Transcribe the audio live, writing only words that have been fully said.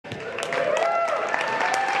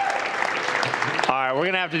we're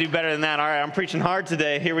going to have to do better than that. All right, I'm preaching hard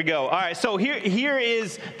today. Here we go. All right, so here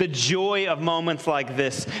is the joy of moments like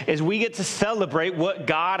this, is we get to celebrate what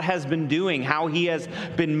God has been doing, how he has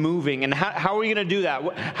been moving. And how are we going to do that?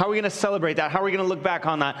 How are we going to celebrate that? How are we going to look back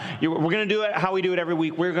on that? We're going to do it how we do it every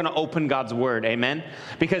week. We're going to open God's word, amen?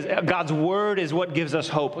 Because God's word is what gives us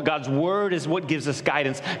hope. God's word is what gives us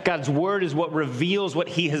guidance. God's word is what reveals what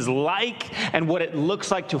he is like and what it looks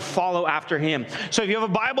like to follow after him. So if you have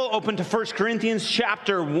a Bible, open to 1 Corinthians chapter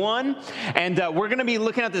 1, and we're going to be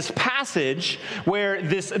looking at this passage where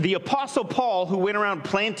the Apostle Paul, who went around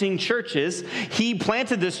planting churches, he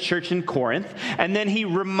planted this church in Corinth, and then he's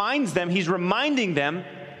reminding them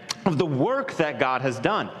of the work that God has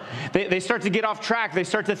done. They start to get off track. They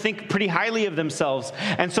start to think pretty highly of themselves.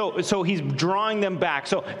 And so he's drawing them back.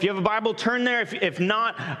 So if you have a Bible, turn there. If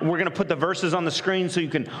not, we're going to put the verses on the screen so you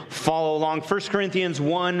can follow along. 1 Corinthians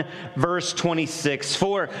 1, verse 26.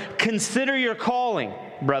 For consider your calling,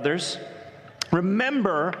 brothers.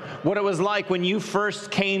 Remember what it was like when you first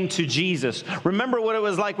came to Jesus. Remember what it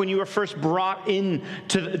was like when you were first brought in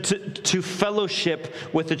to fellowship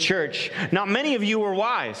with the church. Not many of you were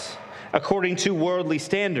wise according to worldly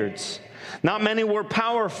standards. Not many were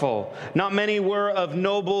powerful. Not many were of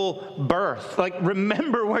noble birth.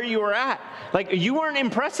 Remember where you were at. You weren't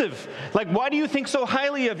impressive. Why do you think so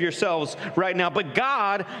highly of yourselves right now? But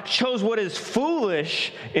God chose what is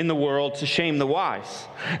foolish in the world to shame the wise.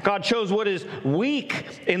 God chose what is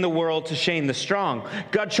weak in the world to shame the strong.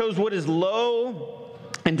 God chose what is low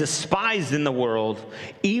and despised in the world,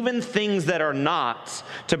 even things that are not,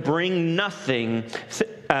 to bring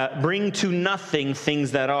to nothing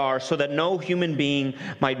things that are, so that no human being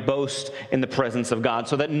might boast in the presence of God.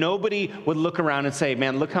 So that nobody would look around and say,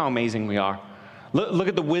 man, look how amazing we are. Look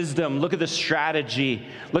at the wisdom. Look at the strategy.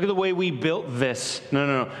 Look at the way we built this.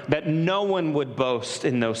 No. That no one would boast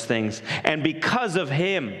in those things. And because of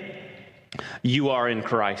him, you are in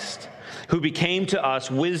Christ, who became to us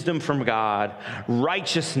wisdom from God,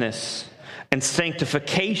 righteousness and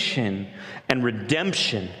sanctification and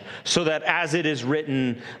redemption, so that as it is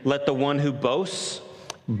written, let the one who boasts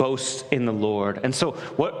boast in the Lord. And so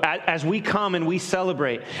as we come and we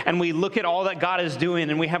celebrate and we look at all that God is doing,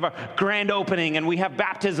 and we have a grand opening and we have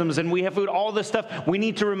baptisms and we have food, all this stuff, we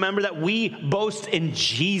need to remember that we boast in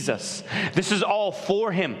Jesus. This is all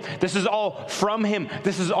for him. This is all from him.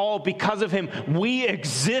 This is all because of him. We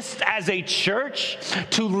exist as a church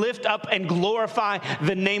to lift up and glorify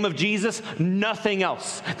the name of Jesus, nothing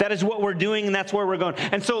else. That is what we're doing, and that's where we're going.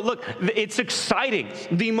 And so look, it's exciting.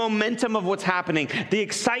 The momentum of what's happening,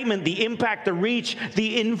 the excitement, the impact, the reach,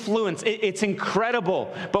 the influence. It's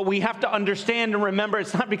incredible. But we have to understand and remember,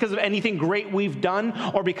 it's not because of anything great we've done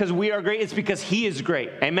or because we are great. It's because he is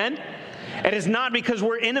great. Amen? It is not because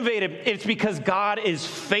we're innovative. It's because God is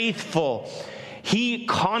faithful. He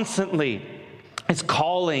constantly is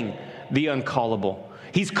calling the uncallable.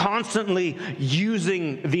 He's constantly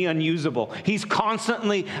using the unusable. He's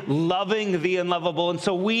constantly loving the unlovable. And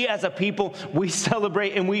so we as a people, we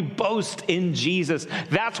celebrate and we boast in Jesus.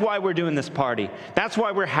 That's why we're doing this party. That's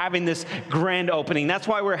why we're having this grand opening. That's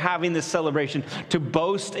why we're having this celebration, to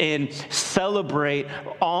boast in, celebrate,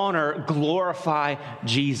 honor, glorify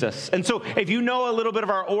Jesus. And so if you know a little bit of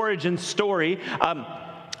our origin story,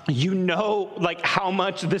 you know, how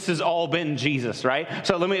much this has all been Jesus, right?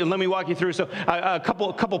 So let me walk you through. So a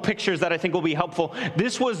couple pictures that I think will be helpful.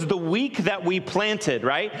 This was the week that we planted,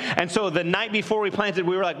 right? And so the night before we planted,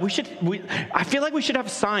 we were like, I feel like we should have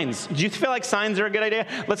signs. Do you feel like signs are a good idea?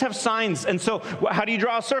 Let's have signs. And so how do you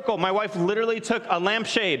draw a circle? My wife literally took a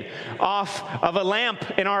lampshade off of a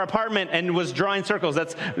lamp in our apartment and was drawing circles.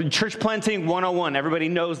 That's church planting 101. Everybody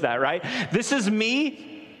knows that, right? This is me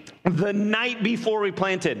the night before we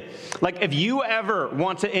planted. If you ever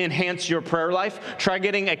want to enhance your prayer life, try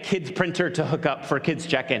getting a kids printer to hook up for kids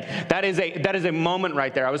check-in. That is a moment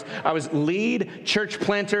right there. I was lead church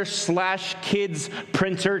planter / kids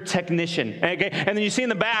printer technician. Okay, and then you see in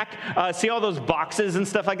the back, see all those boxes and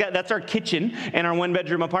stuff like that. That's our kitchen in our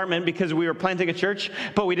 1-bedroom apartment because we were planting a church,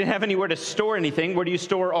 but we didn't have anywhere to store anything. Where do you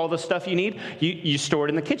store all the stuff you need? You store it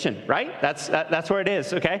in the kitchen, right? That's where it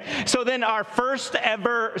is. Okay, so then our first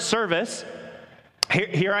ever service,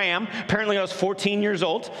 here I am. Apparently I was 14 years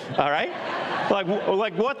old, all right?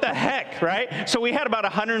 Like what the heck, right? So we had about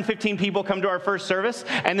 115 people come to our first service,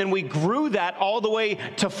 and then we grew that all the way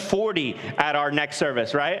to 40 at our next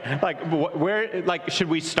service, right? Where should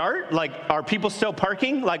we start? Are people still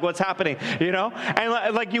parking? What's happening, you know?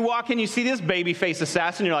 And you walk in, you see this baby face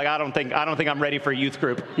assassin, you're like, I don't think I'm ready for a youth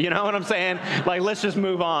group. You know what I'm saying? Let's just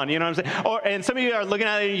move on, you know what I'm saying? And some of you are looking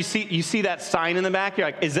at it and you see that sign in the back, you're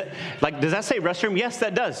like, is it, does that say restroom? Yes,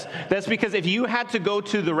 that does. That's because if you had to go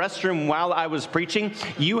to the restroom while I was preaching,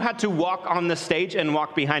 you had to walk on the stage and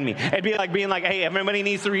walk behind me. It'd be like being like, hey, everybody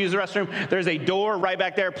needs to use the restroom. There's a door right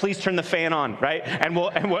back there. Please turn the fan on, right? And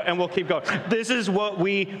we'll keep going. This is what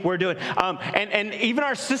we were doing. And even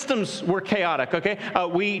our systems were chaotic, okay?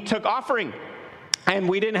 We took offering, and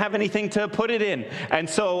we didn't have anything to put it in. And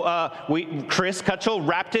so Chris Kutchell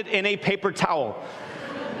wrapped it in a paper towel.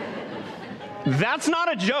 That's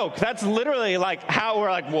not a joke. That's literally like how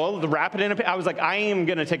we're like, well, wrap it in I was like, I am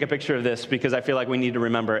going to take a picture of this because I feel like we need to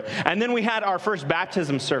remember it. And then we had our first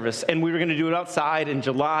baptism service, and we were going to do it outside in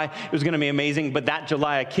July. It was going to be amazing. But that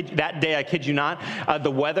day, I kid you not,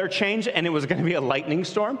 the weather changed, and it was going to be a lightning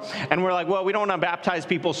storm. And we're like, well, we don't want to baptize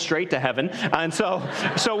people straight to heaven. And so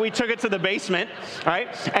we took it to the basement,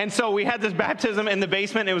 right? And so we had this baptism in the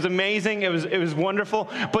basement. It was amazing. It was wonderful.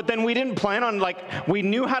 But then we didn't plan on, we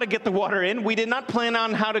knew how to get the water in. We did not plan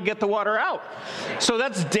on how to get the water out. So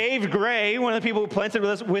that's Dave Gray, one of the people who planted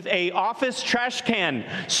with us, with a office trash can,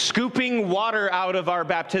 scooping water out of our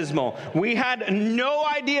baptismal. We had no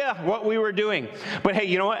idea what we were doing. But hey,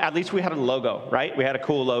 you know what? At least we had a logo, right? We had a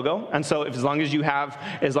cool logo. And so as long as you have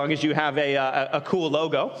a cool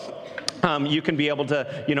logo, you can be able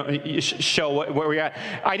to, show where we're at.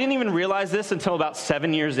 I didn't even realize this until about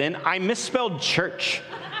 7 years in. I misspelled church.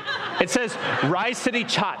 It says Rise City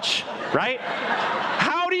Church, right?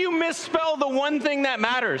 How do you misspell the one thing that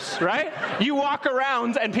matters, right? You walk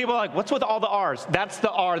around and people are like, what's with all the R's? That's the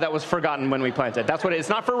R that was forgotten when we planted. That's what it is. It's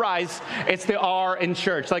not for Rise. It's the R in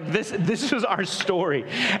church. Like this was our story.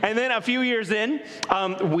 And then a few years in, I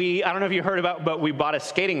don't know if you heard about, but we bought a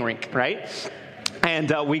skating rink, right?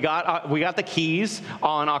 And we got the keys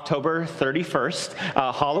on October 31st,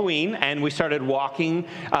 Halloween, and we started walking.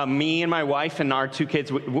 Me and my wife and our two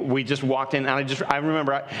kids, we just walked in, and I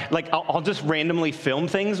remember, I'll just randomly film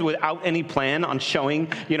things without any plan on showing.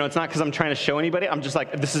 It's not because I'm trying to show anybody. I'm just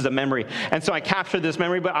like, this is a memory, and so I captured this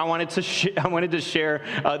memory. But I wanted to share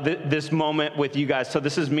this moment with you guys. So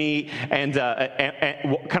this is me and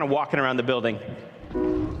kind of walking around the building.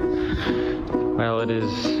 Well, it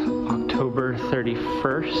is October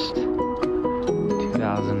 31st,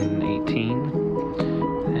 2018,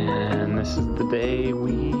 and this is the day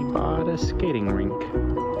we bought a skating rink.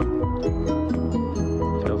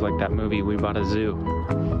 Feels like that movie, We Bought a Zoo.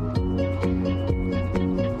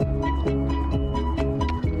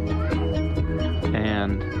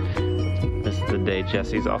 And this is the day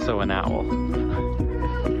Jesse's also an owl.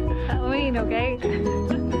 Halloween, okay?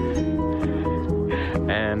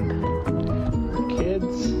 And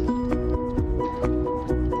kids.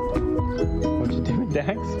 What you doing,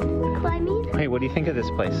 Dax? Climbing. Hey, what do you think of this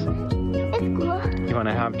place? It's cool. You want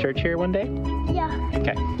to have church here one day? Yeah.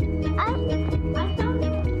 Okay. I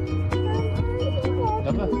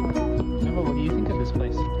found Nova, what do you think of this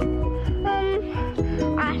place?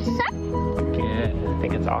 awesome. Good. I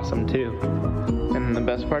think it's awesome too. And the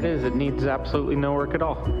best part is it needs absolutely no work at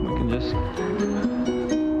all. We can just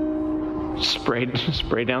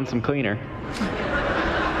spray down some cleaner.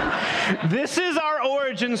 This is our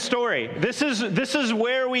origin story. This is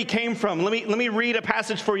where we came from. Let me read a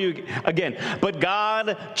passage for you again. But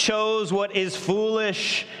God chose what is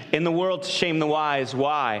foolish in the world to shame the wise.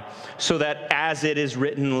 Why? So that as it is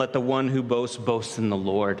written, let the one who boasts boast in the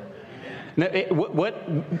Lord. Now, what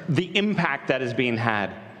the impact that is being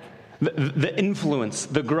had. The influence,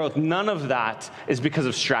 the growth, none of that is because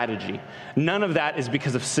of strategy. None of that is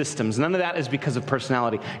because of systems. None of that is because of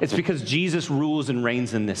personality. It's because Jesus rules and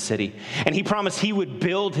reigns in this city. And he promised he would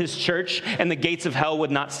build his church and the gates of hell would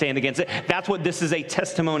not stand against it. That's what this is a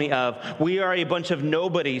testimony of. We are a bunch of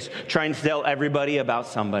nobodies trying to tell everybody about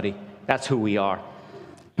somebody. That's who we are.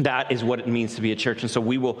 That is what it means to be a church. And so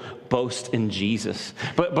we will boast in Jesus.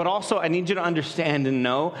 But also, I need you to understand and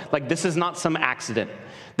know, this is not some accident.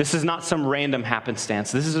 This is not some random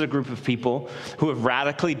happenstance. This is a group of people who have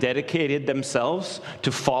radically dedicated themselves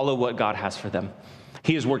to follow what God has for them.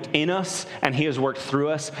 He has worked in us and he has worked through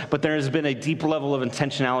us, but there has been a deep level of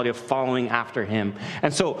intentionality of following after him.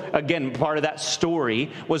 And so, again, part of that story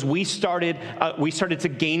was we started to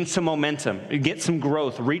gain some momentum, get some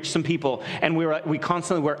growth, reach some people, and we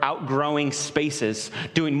constantly were outgrowing spaces,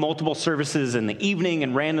 doing multiple services in the evening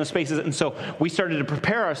and random spaces. And so we started to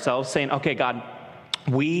prepare ourselves, saying, okay, God,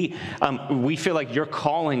 we feel like you're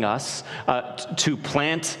calling us to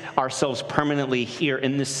plant ourselves permanently here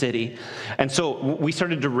in this city. And so we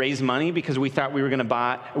started to raise money because we thought we were going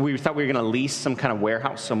to lease some kind of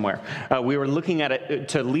warehouse somewhere. We were looking at it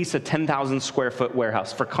to lease a 10,000 square foot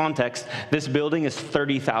warehouse. For context, this building is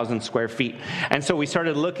 30,000 square feet. And so we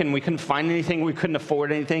started looking, we couldn't find anything, we couldn't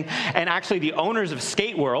afford anything. And actually the owners of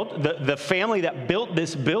Skate World, the family that built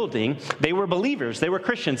this building, they were believers, they were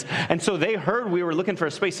Christians. And so they heard we were looking for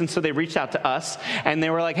a space, and so they reached out to us, and they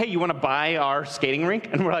were like, hey, you want to buy our skating rink?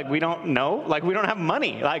 And we're like, we don't know. Like, we don't have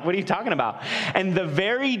money. Like, what are you talking about? And the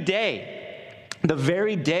very day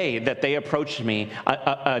that they approached me,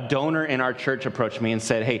 a donor in our church approached me and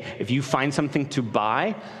said, hey, if you find something to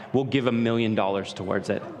buy, we'll give $1 million towards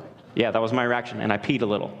it. Yeah, that was my reaction, and I peed a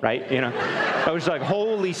little, right? I was like,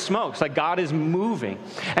 holy smokes, like God is moving.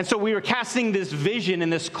 And so we were casting this vision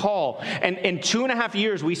and this call, and in 2.5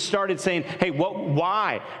 years, we started saying, hey,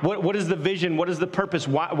 why? What is the vision? What is the purpose?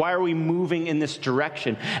 Why are we moving in this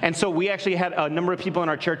direction? And so we actually had a number of people in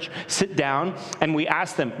our church sit down, and we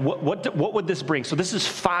asked them, what would this bring? So this is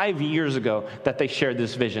 5 years ago that they shared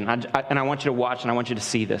this vision, and I want you to watch, and I want you to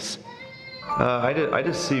see this. I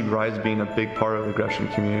just see Rise being a big part of the Gresham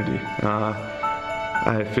community.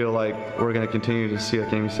 I feel like we're going to continue to see,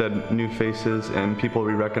 like Amy said, new faces and people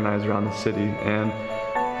we recognize around the city. And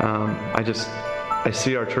I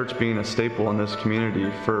see our church being a staple in this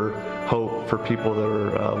community for hope for people that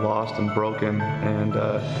are lost and broken, and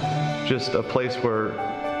just a place where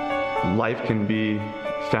life can be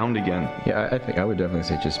found again. Yeah, I think I would definitely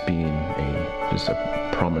say just being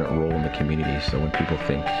a prominent role in the community. So when people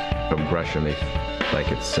think of Gresham, they like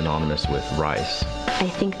it's synonymous with Rise. I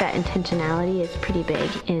think that intentionality is pretty big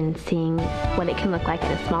in seeing what it can look like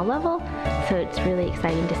at a small level. So it's really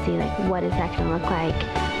exciting to see like what is that going to look like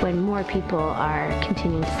when more people are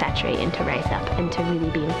continuing to saturate and to rise up and to really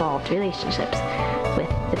be involved in relationships with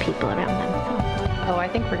the people around them. Oh, I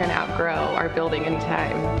think we're going to outgrow our building in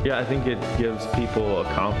time. Yeah, I think it gives people a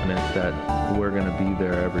confidence that we're going to be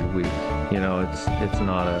there every week. It's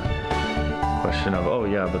not a question of, oh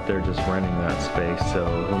yeah, but they're just renting that space, so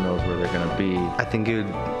who knows where they're going to be. I think it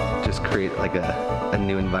would just create like a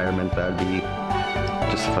new environment that would be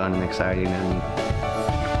just fun and exciting, and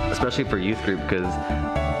especially for youth group, because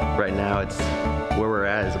right now it's where we're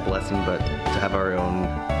at is a blessing, but to have our own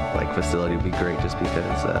facility would be great, just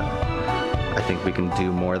because I think we can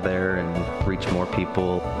do more there and reach more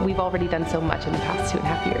people. We've already done so much in the past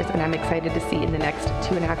 2.5 years, and I'm excited to see in the next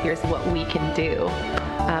 2.5 years what we can do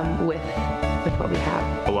with what we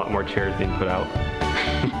have. A lot more chairs being put out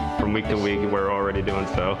from week to week. We're already doing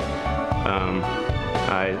so.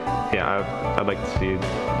 I'd like to see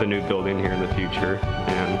the new building here in the future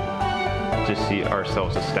and just see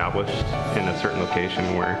ourselves established in a certain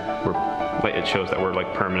location where it shows that we're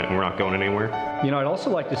permanent and we're not going anywhere. I'd also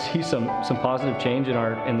like to see some positive change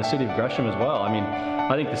in the city of Gresham as well.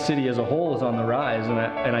 I think the city as a whole is on the rise, and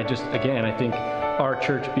I think our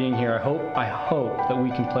church being here, I hope that we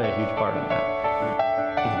can play a huge part in that.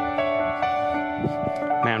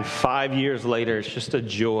 Man, 5 years later, it's just a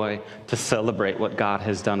joy to celebrate what God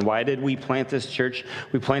has done. Why did we plant this church?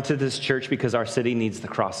 We planted this church because our city needs the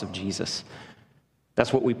cross of Jesus.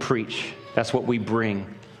 That's what we preach. That's what we bring.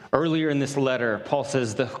 Earlier in this letter, Paul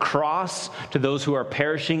says, the cross to those who are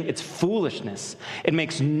perishing, it's foolishness. It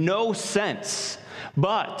makes no sense.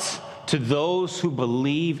 But to those who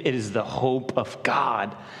believe, it is the hope of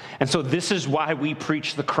God. And so this is why we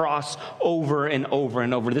preach the cross over and over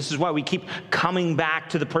and over. This is why we keep coming back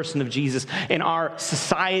to the person of Jesus. In our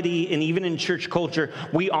society and even in church culture,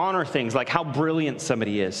 we honor things like how brilliant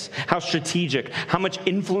somebody is, how strategic, how much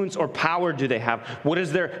influence or power do they have, what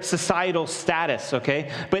is their societal status,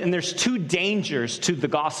 okay? And there's two dangers to the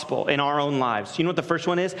gospel in our own lives. You know what the first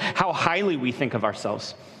one is? How highly we think of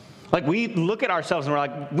ourselves. We look at ourselves and we're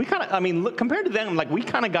like, look, compared to them, we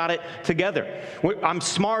kind of got it together. I'm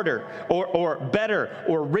smarter or better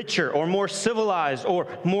or richer or more civilized or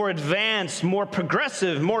more advanced, more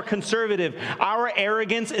progressive, more conservative. Our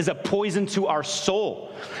arrogance is a poison to our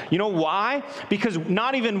soul. You know why? Because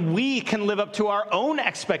not even we can live up to our own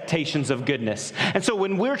expectations of goodness. And so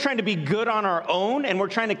when we're trying to be good on our own and we're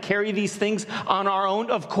trying to carry these things on our own,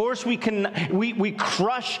 of course we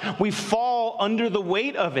crush, we fall under the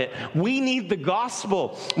weight of it. We need the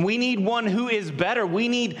gospel. We need one who is better. We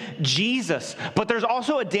need Jesus. But there's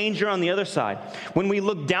also a danger on the other side. When we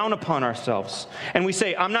look down upon ourselves and we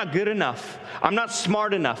say, I'm not good enough. I'm not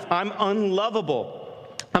smart enough. I'm unlovable.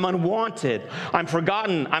 I'm unwanted. I'm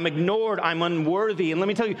forgotten. I'm ignored. I'm unworthy. And let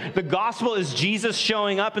me tell you, the gospel is Jesus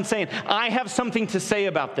showing up and saying, I have something to say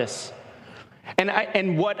about this.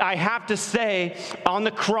 And what I have to say on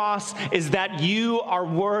the cross is that you are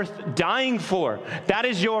worth dying for. That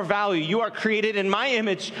is your value. You are created in my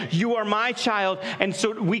image. You are my child. And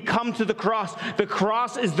so we come to the cross. The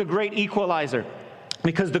cross is the great equalizer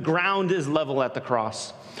because the ground is level at the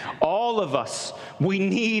cross. All of us, we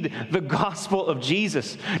need the gospel of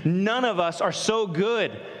Jesus. None of us are so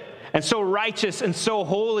good and so righteous and so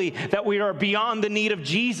holy that we are beyond the need of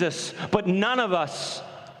Jesus, but none of us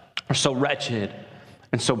are so wretched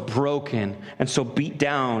and so broken and so beat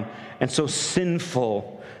down and so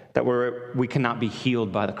sinful that we cannot be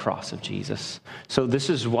healed by the cross of Jesus. So this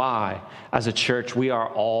is why, as a church, we are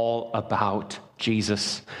all about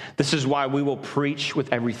Jesus. This is why we will preach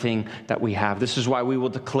with everything that we have. This is why we will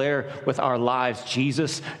declare with our lives,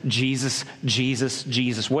 Jesus, Jesus, Jesus,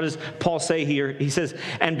 Jesus. What does Paul say here? He says,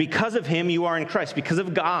 and because of him, you are in Christ. Because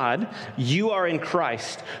of God, you are in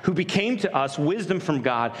Christ, who became to us wisdom from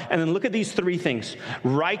God. And then look at these three things: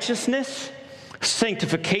 righteousness,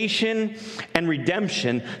 sanctification, and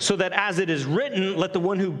redemption, so that as it is written, let the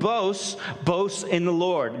one who boasts, boast in the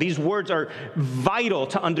Lord. These words are vital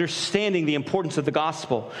to understanding the importance of the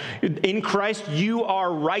gospel. In Christ, you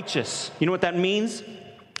are righteous. You know what that means?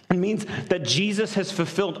 It means that Jesus has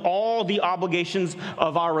fulfilled all the obligations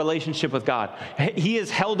of our relationship with God. He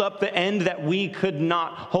has held up the end that we could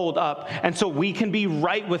not hold up. And so we can be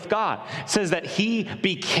right with God. It says that he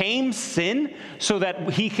became sin so that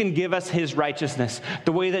he can give us his righteousness,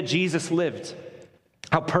 the way that Jesus lived.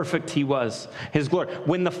 How perfect he was, his glory.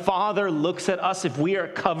 When the Father looks at us, if we are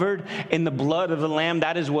covered in the blood of the Lamb,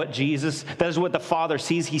 that is what the Father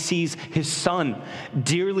sees. He sees his Son,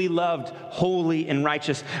 dearly loved, holy, and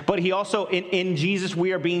righteous. But he also, in Jesus,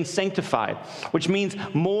 we are being sanctified, which means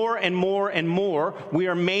more and more and more, we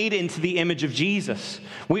are made into the image of Jesus.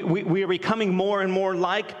 We are becoming more and more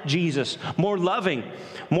like Jesus, more loving,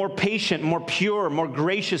 more patient, more pure, more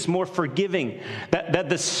gracious, more forgiving. That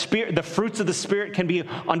the fruits of the Spirit can be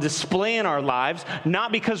on display in our lives,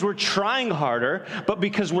 not because we're trying harder, but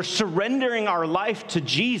because we're surrendering our life to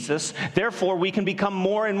Jesus. Therefore, we can become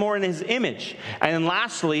more and more in his image. And then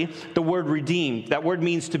lastly, the word redeemed. That word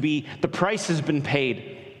means to be, the price has been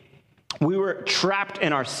paid. We were trapped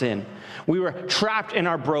in our sin. We were trapped in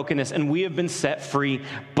our brokenness, and we have been set free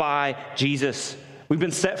by Jesus. We've been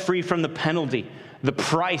set free from the penalty, the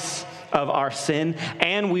price of our sin,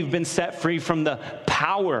 and we've been set free from the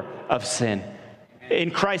power of sin. In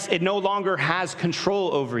Christ, it no longer has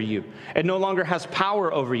control over you. It no longer has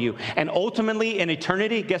power over you. And ultimately, in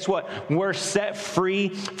eternity, guess what? We're set free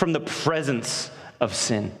from the presence of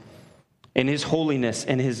sin in his holiness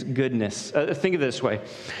and his goodness. Think of it this way.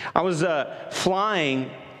 I was flying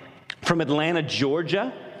from Atlanta,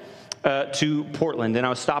 Georgia, to Portland, and I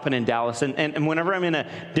was stopping in Dallas, and whenever I'm in a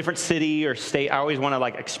different city or state, I always want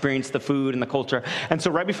to experience the food and the culture. And so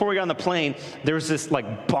right before we got on the plane, there was this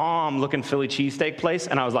bomb looking Philly cheesesteak place,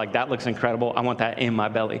 and I was like, that looks incredible. I want that in my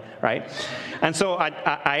belly, right? And so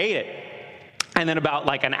I ate it. And then about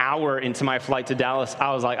an hour into my flight to Dallas,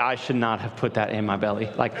 I was like, I should not have put that in my belly.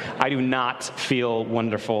 I do not feel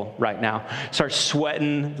wonderful right now. Start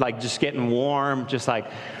sweating, just getting warm, just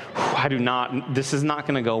this is not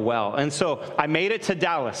going to go well. And so I made it to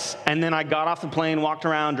Dallas, and then I got off the plane, walked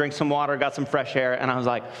around, drank some water, got some fresh air, and I was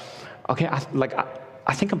like, okay,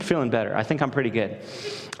 I think I'm feeling better. I think I'm pretty good.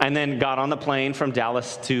 And then got on the plane from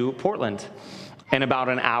Dallas to Portland. And about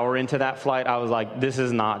an hour into that flight, I was like, this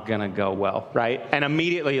is not going to go well, right? And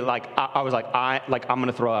immediately, I was like, I'm going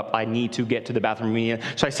to throw up. I need to get to the bathroom.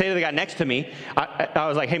 So I say to the guy next to me, I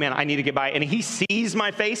was like, hey, man, I need to get by. And he sees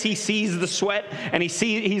my face. He sees the sweat. And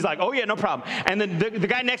he's like, oh, yeah, no problem. And then the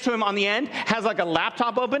guy next to him on the end has a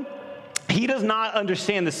laptop open. He does not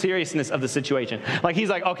understand the seriousness of the situation. He's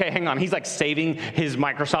like, okay, hang on. He's saving his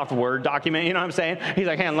Microsoft Word document, you know what I'm saying? He's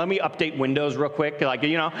like, hey, let me update Windows real quick.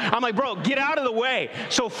 I'm like, bro, get out of the way.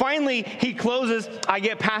 So finally he closes, I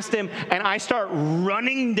get past him, and I start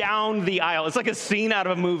running down the aisle. It's like a scene out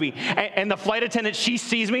of a movie. And the flight attendant, she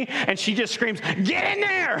sees me, and she just screams, get in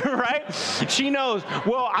there, right? She knows.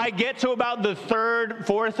 Well, I get to about the third,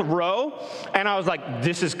 fourth row, and I was like,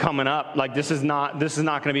 this is coming up. This is not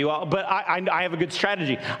going to be well. But I have a good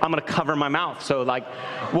strategy. I'm going to cover my mouth. So it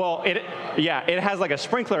has a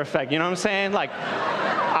sprinkler effect. You know what I'm saying?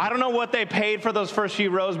 I don't know what they paid for those first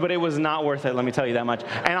few rows, but it was not worth it. Let me tell you that much.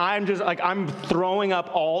 And I'm just I'm throwing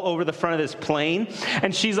up all over the front of this plane.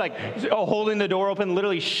 And she's holding the door open,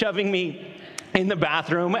 literally shoving me in the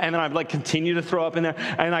bathroom. And then I continue to throw up in there.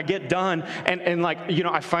 And I get done. And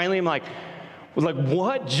I finally am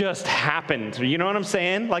what just happened? You know what I'm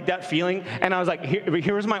saying? That feeling. And I was like,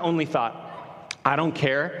 here was my only thought. I don't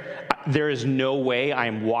care. There is no way I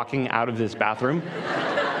am walking out of this bathroom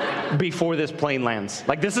before this plane lands.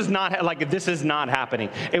 This is not happening.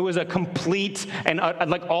 It was a complete and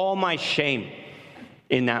all my shame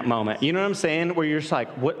in that moment. You know what I'm saying? Where you're just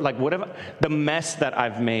what have the mess that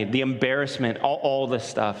I've made, the embarrassment, all this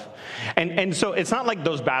stuff. And so it's not like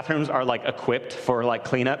those bathrooms are equipped for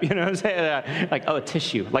cleanup, you know what I'm saying? A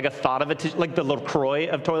tissue, a thought of a tissue, the little Croy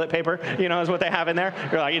of toilet paper, is what they have in there.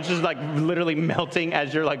 You're it's just literally melting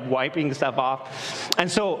as you're wiping stuff off.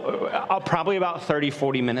 And so probably about 30,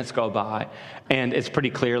 40 minutes go by, and it's pretty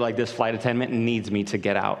clear this flight attendant needs me to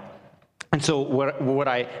get out. And so what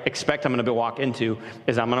I expect I'm going to walk into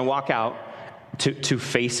is I'm going to walk out to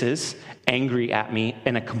faces angry at me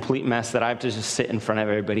in a complete mess that I have to just sit in front of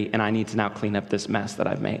everybody, and I need to now clean up this mess that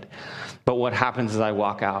I've made. But what happens is I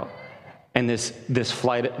walk out, and this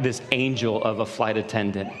angel of a flight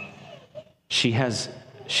attendant, she has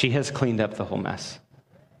cleaned up the whole mess.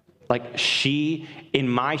 She, in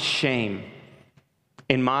my shame,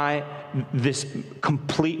 in this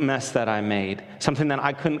complete mess that I made, something that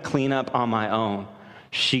I couldn't clean up on my own,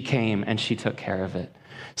 she came and she took care of it.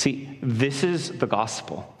 See, this is the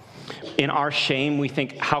gospel. In our shame, we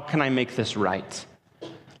think, how can I make this right?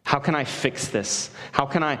 How can I fix this? How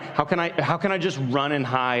can I just run and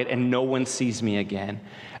hide and no one sees me again?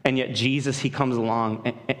 And yet Jesus, he comes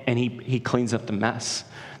along and he cleans up the mess.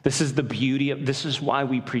 This is the beauty of, this is why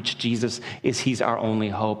we preach Jesus, is he's our only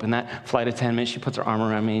hope. And that flight attendant, she puts her arm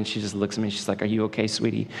around me and she just looks at me. She's like, "Are you okay,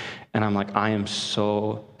 sweetie?" And I'm like, "I am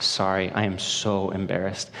so sorry. I am so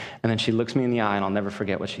embarrassed." And then she looks me in the eye, and I'll never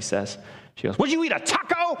forget what she says. She goes, "Would you eat a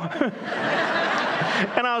taco?"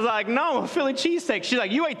 And I was like, "No, a Philly cheesesteak." She's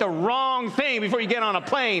like, "You ate the wrong thing before you get on a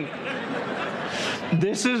plane."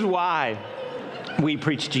 This is why we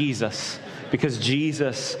preach Jesus, because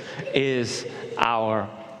Jesus is our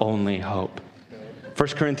only hope.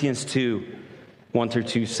 1 Corinthians 2,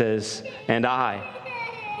 1-2 says, "And I,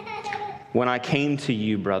 when I came to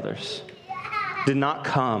you, brothers, did not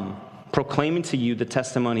come proclaiming to you the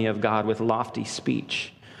testimony of God with lofty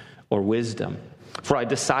speech or wisdom, for I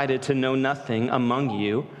decided to know nothing among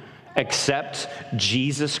you except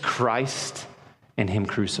Jesus Christ and him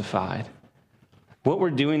crucified." What we're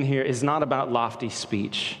doing here is not about lofty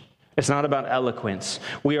speech. It's not about eloquence.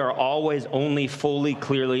 We are always only fully,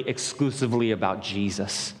 clearly, exclusively about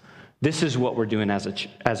Jesus. This is what we're doing as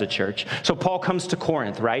a church. So Paul comes to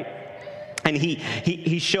Corinth, right? And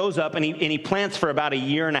he shows up and he plants for about a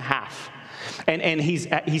year and a half. And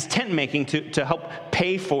he's tent making to help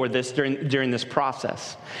pay for this during this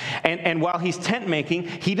process. And while he's tent making,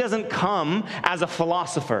 he doesn't come as a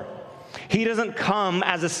philosopher. He doesn't come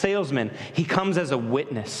as a salesman. He comes as a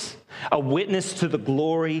witness to the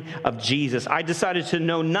glory of Jesus. "I decided to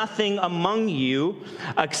know nothing among you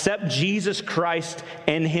except Jesus Christ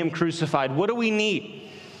and him crucified." What do we need?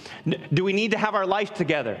 Do we need to have our life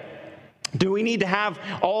together? Do we need to have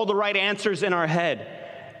all the right answers in our head?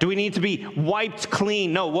 Do we need to be wiped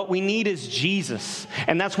clean? No, what we need is Jesus.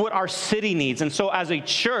 And that's what our city needs. And so as a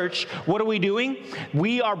church, what are we doing?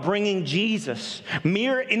 We are bringing Jesus.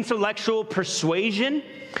 Mere intellectual persuasion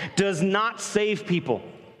does not save people,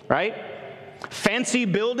 right? Fancy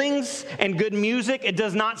buildings and good music, it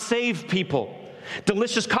does not save people.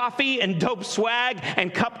 Delicious coffee and dope swag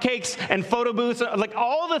and cupcakes and photo booths, like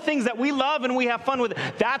all the things that we love and we have fun with,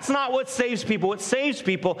 that's not what saves people. What saves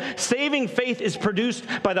people, saving faith, is produced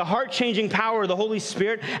by the heart-changing power of the Holy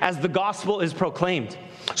Spirit as the gospel is proclaimed.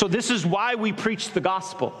 So this is why we preach the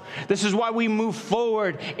gospel. This is why we move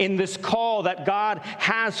forward in this call that God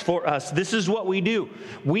has for us. This is what we do.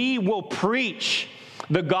 We will preach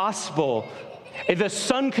the gospel. If the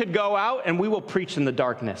sun could go out, and we will preach in the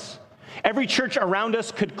darkness. Every church around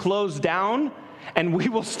us could close down, and we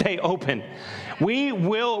will stay open. We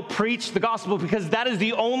will preach the gospel because that is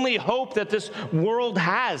the only hope that this world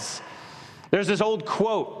has. There's this old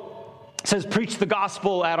quote. It says, "Preach the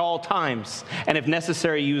gospel at all times, and if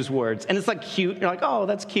necessary, use words." And it's like cute. You're like, "Oh,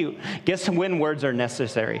 that's cute." Guess when words are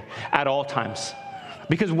necessary? At all times.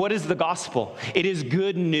 Because what is the gospel? It is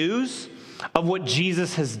good news of what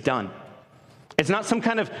Jesus has done. It's not some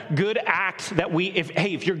kind of good act that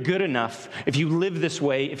if you're good enough, if you live this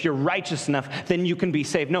way, if you're righteous enough, then you can be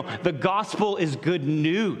saved. No, the gospel is good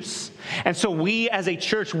news. And so we as a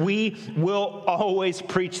church, we will always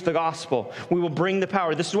preach the gospel. We will bring the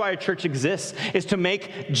power. This is why our church exists, is to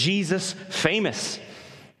make Jesus famous,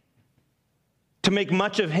 to make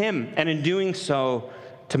much of him, and in doing so,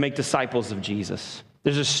 to make disciples of Jesus.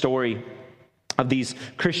 There's a story of these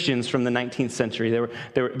Christians from the 19th century.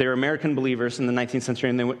 They were American believers in the 19th century,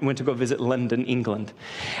 and they went to go visit London, England.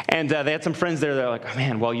 And they had some friends there. They're like, oh,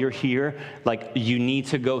 man, while you're here, like, you need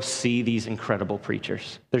to go see these incredible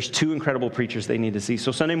preachers. There's 2 incredible preachers they need to see.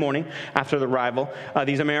 So Sunday morning, after the arrival,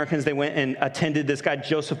 these Americans, they went and attended this guy,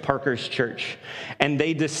 Joseph Parker's church. And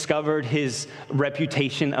they discovered his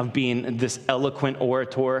reputation of being this eloquent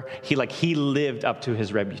orator. He lived up to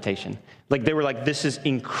his reputation. Like, they were like, this is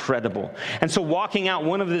incredible. And so walking out,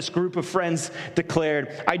 one of this group of friends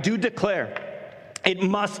declared, I do declare, it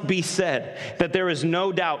must be said that there is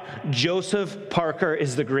no doubt Joseph Parker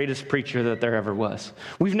is the greatest preacher that there ever was.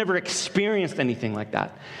 We've never experienced anything like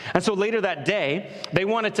that. And so later that day, they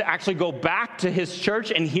wanted to actually go back to his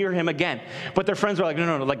church and hear him again. But their friends were like,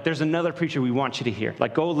 no, like, there's another preacher we want you to hear.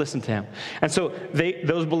 Like, go listen to him. And so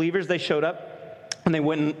those believers, they showed up and they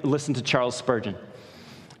went and listened to Charles Spurgeon.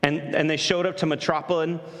 And they showed up to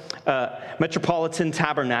Metropolitan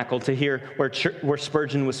Tabernacle to hear where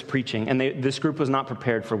Spurgeon was preaching. And this group was not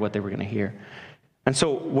prepared for what they were going to hear. And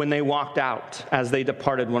so when they walked out, as they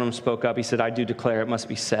departed, one of them spoke up. He said, I do declare, it must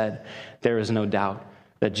be said, there is no doubt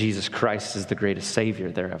that Jesus Christ is the greatest Savior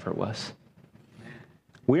there ever was.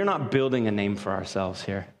 We are not building a name for ourselves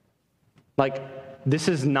here. Like, this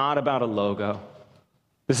is not about a logo.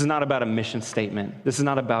 This is not about a mission statement. This is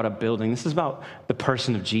not about a building. This is about the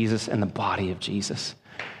person of Jesus and the body of Jesus.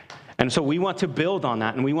 And so we want to build on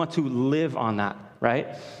that, and we want to live on that, right?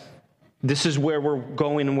 This is where we're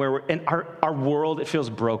going, and our world, it feels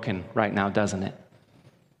broken right now, doesn't it?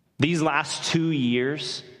 These last 2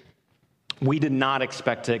 years, we did not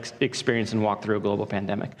expect to experience and walk through a global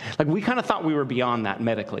pandemic. Like, we kind of thought we were beyond that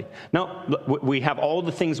medically. No, we have all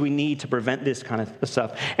the things we need to prevent this kind of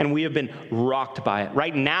stuff, and we have been rocked by it.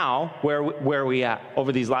 Right now, where are we at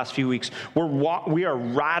over these last few weeks? We are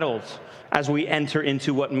rattled as we enter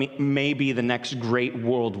into what may be the next great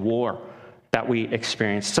world war that we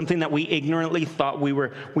experienced, something that we ignorantly thought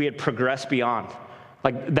we had progressed beyond.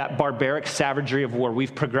 Like that barbaric savagery of war,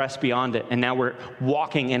 we've progressed beyond it, and now we're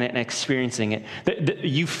walking in it and experiencing it.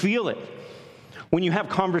 You feel it. When you have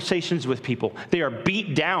conversations with people, they are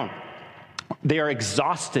beat down. They are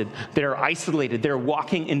exhausted. They are isolated. They're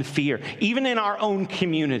walking in fear, even in our own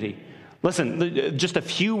community. Listen, just a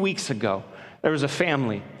few weeks ago, there was a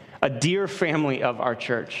family, a dear family of our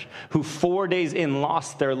church, who 4 days in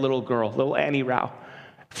lost their little girl, little Annie Rao.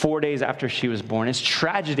 4 days after she was born. It's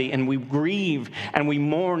tragedy, and we grieve, and we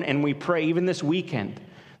mourn, and we pray. Even this weekend,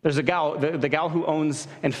 there's a gal, the gal who owns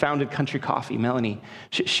and founded Country Coffee, Melanie.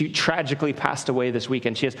 She tragically passed away this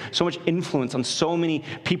weekend. She has so much influence on so many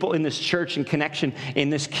people in this church and connection in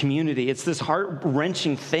this community. It's this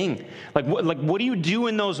heart-wrenching thing. Like what do you do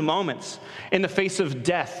in those moments in the face of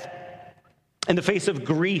death? In the face of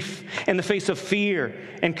grief, in the face of fear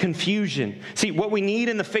and confusion. See, what we need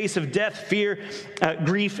in the face of death, fear,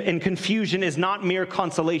 grief, and confusion is not mere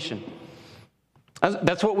consolation.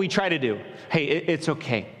 That's what we try to do. Hey, it's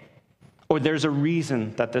okay. Or there's a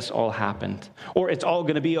reason that this all happened. Or it's all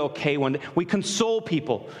going to be okay one day. We console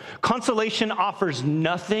people. Consolation offers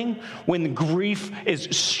nothing when grief is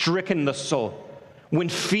stricken the soul. When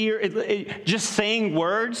fear, just saying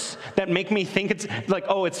words that make me think it's like,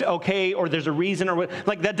 oh, it's okay, or there's a reason, or what,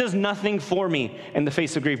 like that does nothing for me in the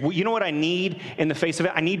face of grief. You know what I need in the face of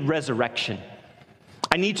it? I need resurrection.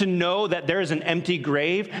 I need to know that there is an empty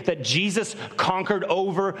grave, that Jesus conquered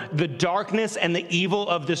over the darkness and the evil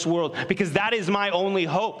of this world, because that is my only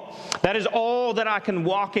hope. That is all that I can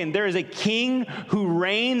walk in. There is a king who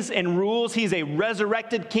reigns and rules. He's a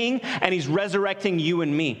resurrected king, and he's resurrecting you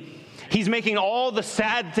and me. He's making all the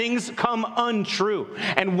sad things come untrue.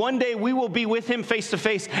 And one day we will be with him face to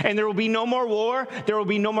face, and there will be no more war, there will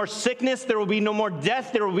be no more sickness, there will be no more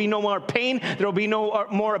death, there will be no more pain, there will be no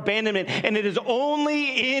more abandonment. And it is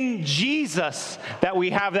only in Jesus that we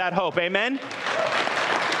have that hope. Amen?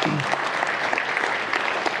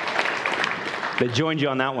 They joined you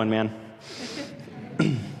on that one, man.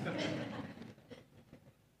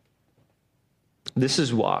 This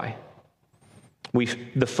is why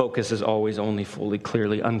the focus is always only fully,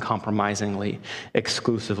 clearly, uncompromisingly,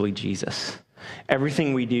 exclusively Jesus.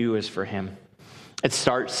 Everything we do is for him. It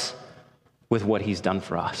starts with what he's done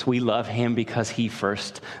for us. We love him because he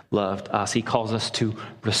first loved us. He calls us to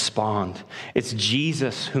respond. It's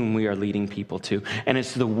Jesus whom we are leading people to. And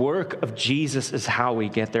it's the work of Jesus is how we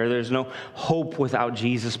get there. There's no hope without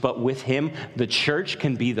Jesus, but with him, the church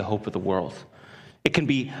can be the hope of the world. It can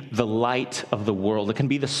be the light of the world. It can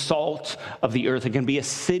be the salt of the earth. It can be a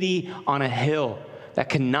city on a hill that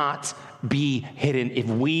cannot be hidden, if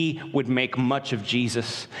we would make much of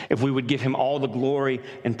Jesus, if we would give him all the glory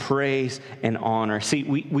and praise and honor. See,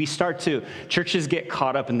 churches get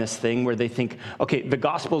caught up in this thing where they think, okay, the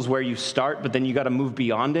gospel is where you start, but then you got to move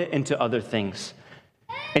beyond it into other things.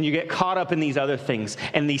 And you get caught up in these other things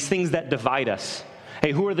and these things that divide us.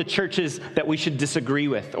 Hey, who are the churches that we should disagree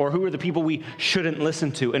with? Or who are the people we shouldn't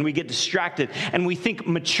listen to? And we get distracted. And we think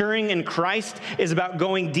maturing in Christ is about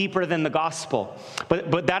going deeper than the gospel.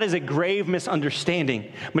 But that is a grave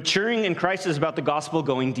misunderstanding. Maturing in Christ is about the gospel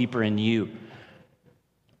going deeper in you.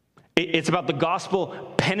 It's about the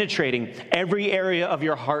gospel penetrating every area of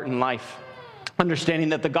your heart and life. Understanding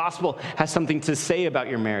that the gospel has something to say about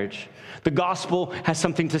your marriage. The gospel has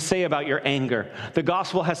something to say about your anger. The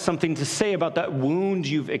gospel has something to say about that wound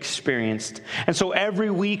you've experienced. And so every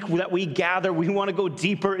week that we gather, we want to go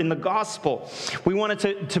deeper in the gospel. We want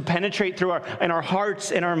it to penetrate through our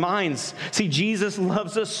hearts and our minds. See, Jesus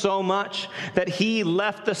loves us so much that he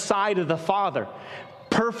left the side of the Father.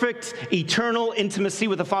 Perfect, eternal intimacy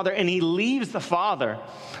with the Father. And he leaves the Father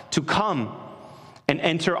to come and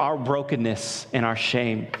enter our brokenness and our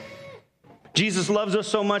shame. Jesus loves us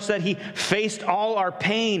so much that he faced all our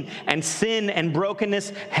pain and sin and brokenness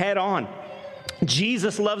head on.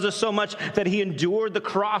 Jesus loves us so much that he endured the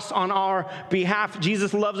cross on our behalf.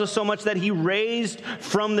 Jesus loves us so much that he raised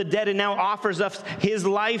from the dead and now offers us his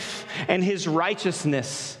life and his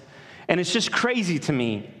righteousness. And it's just crazy to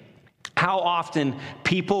me how often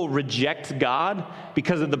people reject God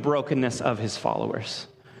because of the brokenness of his followers.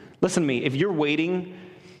 Listen to me, if you're waiting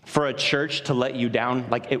for a church to let you down,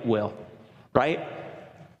 like it will, right?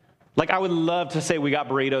 Like I would love to say we got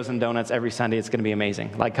burritos and donuts every Sunday. It's going to be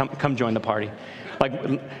amazing. Like come join the party.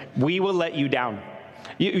 Like we will let you down.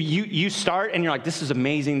 You start and you're like, this is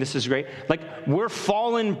amazing. This is great. Like we're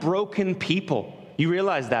fallen, broken people. You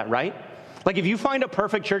realize that, right? Like if you find a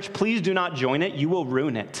perfect church, please do not join it. You will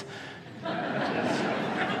ruin it.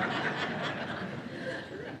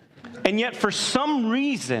 And yet, for some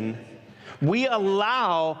reason, we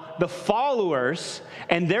allow the followers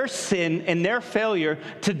and their sin and their failure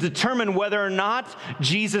to determine whether or not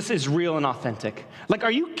Jesus is real and authentic. Like,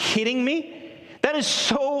 are you kidding me? That is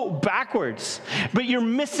so backwards. But you're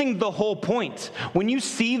missing the whole point. When you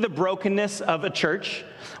see the brokenness of a church,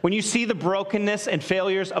 when you see the brokenness and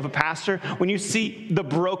failures of a pastor, when you see the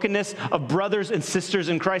brokenness of brothers and sisters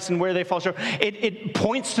in Christ and where they fall short, it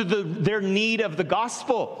points to their need of the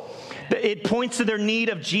gospel. It points to their need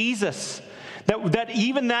of Jesus. That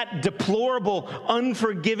even that deplorable,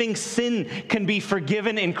 unforgiving sin can be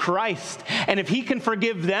forgiven in Christ. And if he can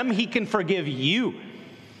forgive them, he can forgive you.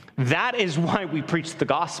 That is why we preach the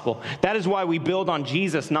gospel. That is why we build on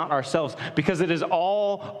Jesus, not ourselves, because it is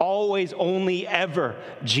always, only, ever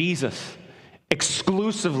Jesus,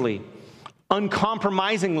 exclusively,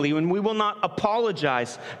 uncompromisingly, and we will not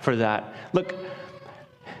apologize for that. Look,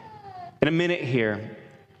 in a minute here,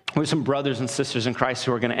 we have some brothers and sisters in Christ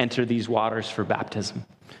who are going to enter these waters for baptism.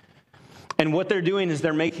 And what they're doing is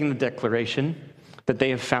they're making the declaration that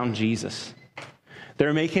they have found Jesus.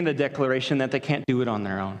 They're making the declaration that they can't do it on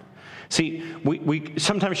their own. See, we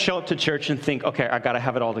sometimes show up to church and think, okay, I got to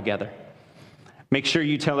have it all together. Make sure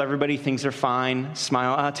you tell everybody things are fine.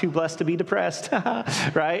 Smile, too blessed to be depressed,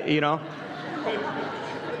 right? You know.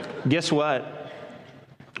 Guess what?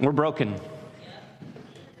 We're broken.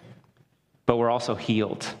 But we're also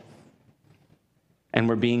healed. And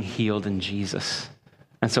we're being healed in Jesus.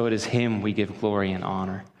 And so it is him we give glory and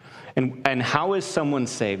honor. And how is someone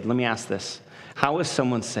saved? Let me ask this. How is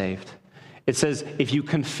someone saved? It says, if you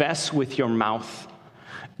confess with your mouth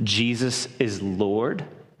Jesus is Lord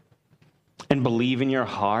and believe in your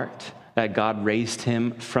heart that God raised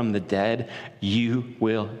him from the dead, you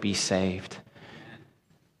will be saved.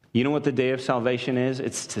 You know what the day of salvation is?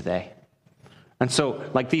 It's today. And so,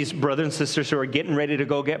 like these brothers and sisters who are getting ready to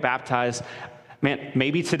go get baptized, man,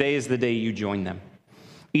 maybe today is the day you join them.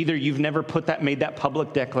 Either you've never made that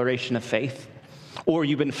public declaration of faith, or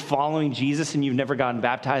you've been following Jesus and you've never gotten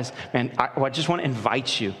baptized. Man, I just want to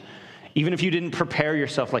invite you. Even if you didn't prepare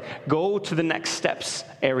yourself, like go to the next steps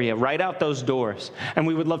area, right out those doors. And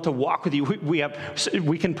we would love to walk with you.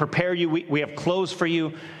 We can prepare you. We have clothes for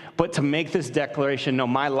you. But to make this declaration, no,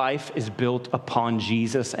 my life is built upon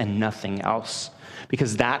Jesus and nothing else.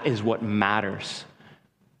 Because that is what matters.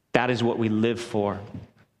 That is what we live for.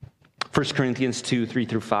 1 Corinthians 2,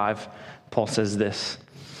 3-5, Paul says this,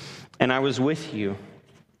 and I was with you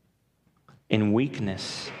in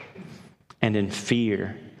weakness and in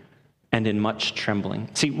fear and in much trembling.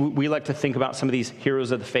 See, we like to think about some of these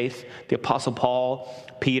heroes of the faith, the Apostle Paul,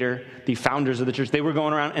 Peter, the founders of the church. They were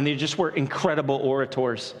going around and they just were incredible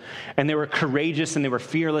orators. And they were courageous and they were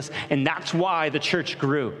fearless. And that's why the church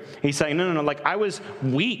grew. He's saying, no, like I was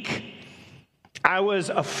weak. I was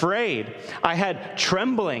afraid. I had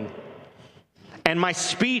trembling. And my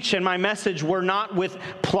speech and my message were not with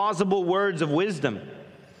plausible words of wisdom,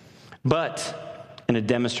 but in a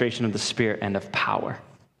demonstration of the Spirit and of power.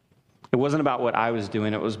 It wasn't about what I was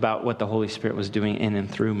doing. It was about what the Holy Spirit was doing in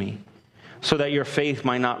and through me, so that your faith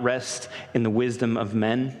might not rest in the wisdom of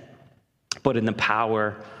men, but in the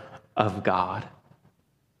power of God.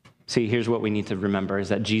 See, here's what we need to remember is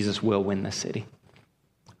that Jesus will win the city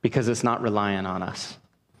because it's not reliant on us.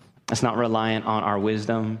 It's not reliant on our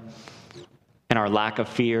wisdom and our lack of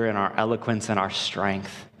fear and our eloquence and our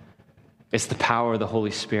strength. It's the power of the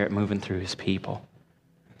Holy Spirit moving through his people.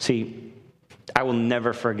 See, I will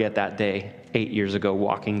never forget that day 8 years ago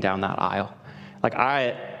walking down that aisle.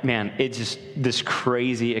 It's just this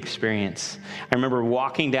crazy experience. I remember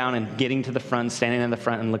walking down and getting to the front, standing in the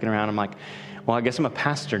front and looking around. I'm like, well, I guess I'm a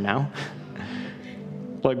pastor now.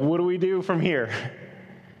 Like, what do we do from here?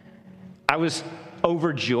 I was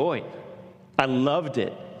overjoyed. I loved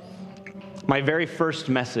it. My very first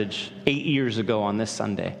message 8 years ago on this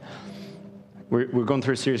Sunday, we're going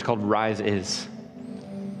through a series called Rise Is.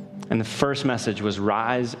 And the first message was,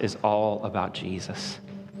 Rise is all about Jesus.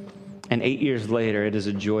 And 8 years later, it is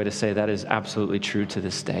a joy to say that is absolutely true to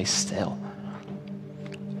this day still.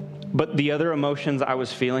 But the other emotions I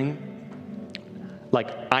was feeling, like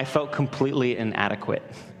I felt completely inadequate.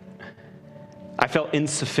 I felt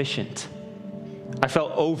insufficient. I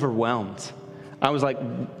felt overwhelmed. I was like,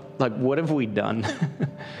 what have we done?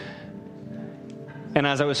 And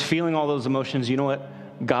as I was feeling all those emotions, you know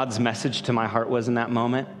what God's message to my heart was in that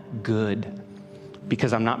moment? Good.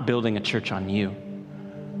 Because I'm not building a church on you.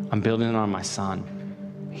 I'm building it on my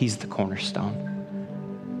Son. He's the cornerstone.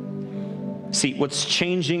 See, what's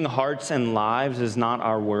changing hearts and lives is not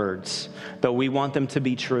our words, though we want them to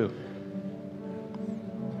be true.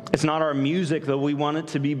 It's not our music, though we want it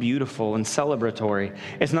to be beautiful and celebratory.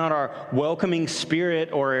 It's not our welcoming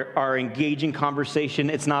spirit or our engaging conversation.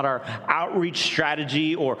 It's not our outreach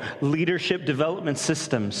strategy or leadership development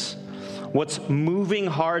systems. What's moving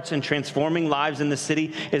hearts and transforming lives in the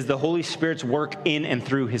city is the Holy Spirit's work in and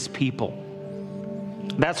through his people.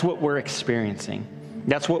 That's what we're experiencing.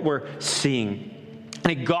 That's what we're seeing.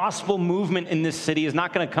 And a gospel movement in this city is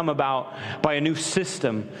not going to come about by a new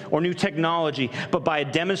system or new technology, but by a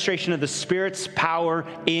demonstration of the Spirit's power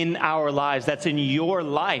in our lives. That's in your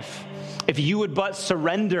life. If you would but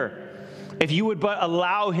surrender, if you would but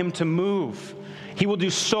allow him to move, he will do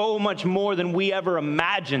so much more than we ever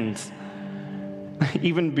imagined.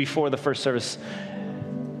 Even before the first service,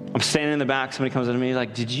 I'm standing in the back, somebody comes up to me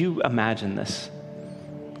like, did you imagine this?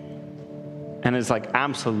 And it's like,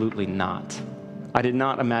 absolutely not. I did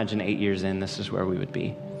not imagine 8 years in this is where we would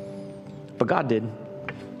be. But God did.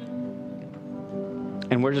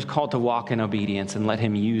 And we're just called to walk in obedience and let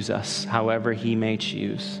him use us however he may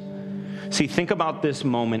choose. See, think about this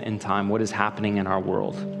moment in time, what is happening in our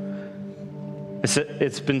world.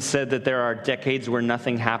 It's been said that there are decades where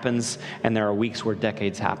nothing happens, and there are weeks where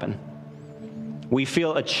decades happen. We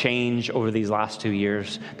feel a change over these last 2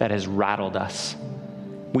 years that has rattled us.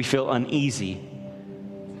 We feel uneasy.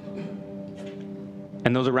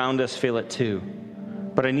 And those around us feel it too.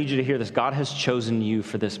 But I need you to hear this. God has chosen you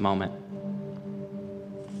for this moment.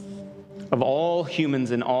 Of all humans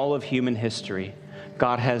in all of human history,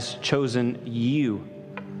 God has chosen you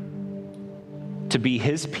to be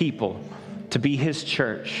his people, to be his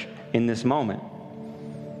church in this moment.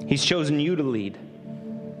 He's chosen you to lead.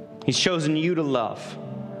 He's chosen you to love,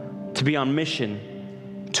 to be on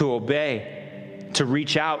mission, to obey, to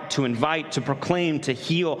reach out, to invite, to proclaim, to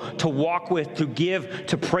heal, to walk with, to give,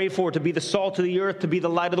 to pray for, to be the salt of the earth, to be the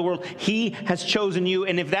light of the world. He has chosen you.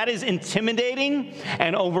 And if that is intimidating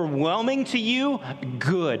and overwhelming to you,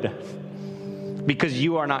 good. Because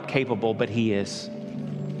you are not capable, but he is.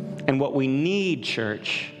 And what we need,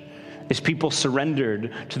 church, is people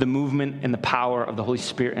surrendered to the movement and the power of the Holy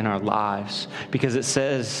Spirit in our lives. Because it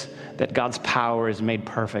says that God's power is made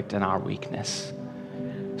perfect in our weakness.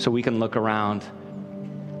 So we can look around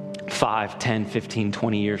 5, 10, 15,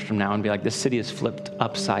 20 years from now and be like, this city is flipped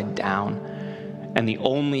upside down. And the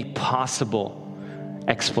only possible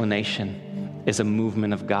explanation is a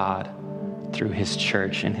movement of God through his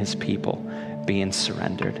church and his people being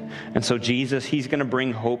surrendered. And so Jesus, he's going to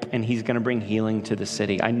bring hope and he's going to bring healing to the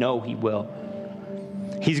city. I know he will.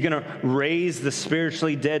 He's going to raise the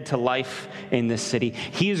spiritually dead to life in this city.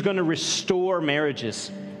 He is going to restore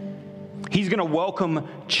marriages. He's going to welcome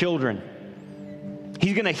children.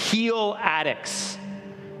 He's going to heal addicts.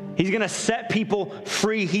 He's going to set people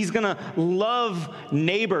free. He's going to love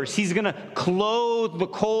neighbors. He's going to clothe the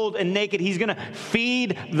cold and naked. He's going to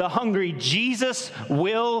feed the hungry. Jesus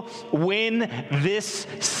will win this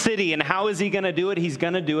city. And how is he going to do it? He's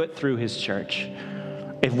going to do it through his church.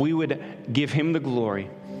 If we would give him the glory,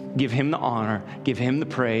 give him the honor, give him the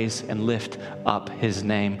praise, and lift up his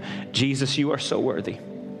name. Jesus, you are so worthy.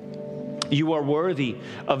 You are worthy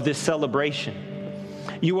of this celebration.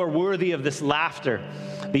 You are worthy of this laughter,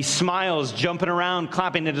 these smiles, jumping around,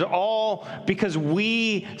 clapping. It is all because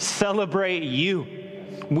we celebrate you.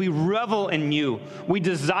 We revel in you. We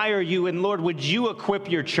desire you. And Lord, would you equip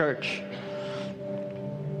your church?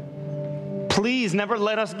 Please never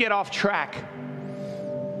let us get off track.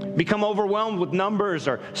 Become overwhelmed with numbers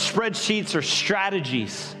or spreadsheets or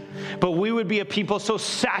strategies. But we would be a people so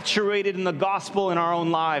saturated in the gospel in our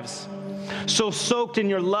own lives, so soaked in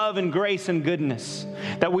your love and grace and goodness,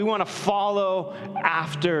 that we want to follow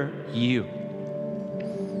after you.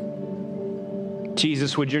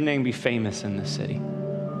 Jesus, would your name be famous in this city?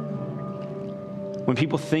 When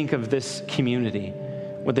people think of this community,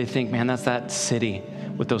 would they think, man, that's that city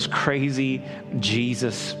with those crazy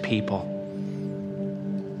Jesus people?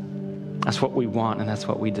 That's what we want and that's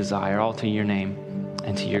what we desire, all to your name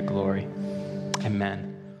and to your glory. Amen.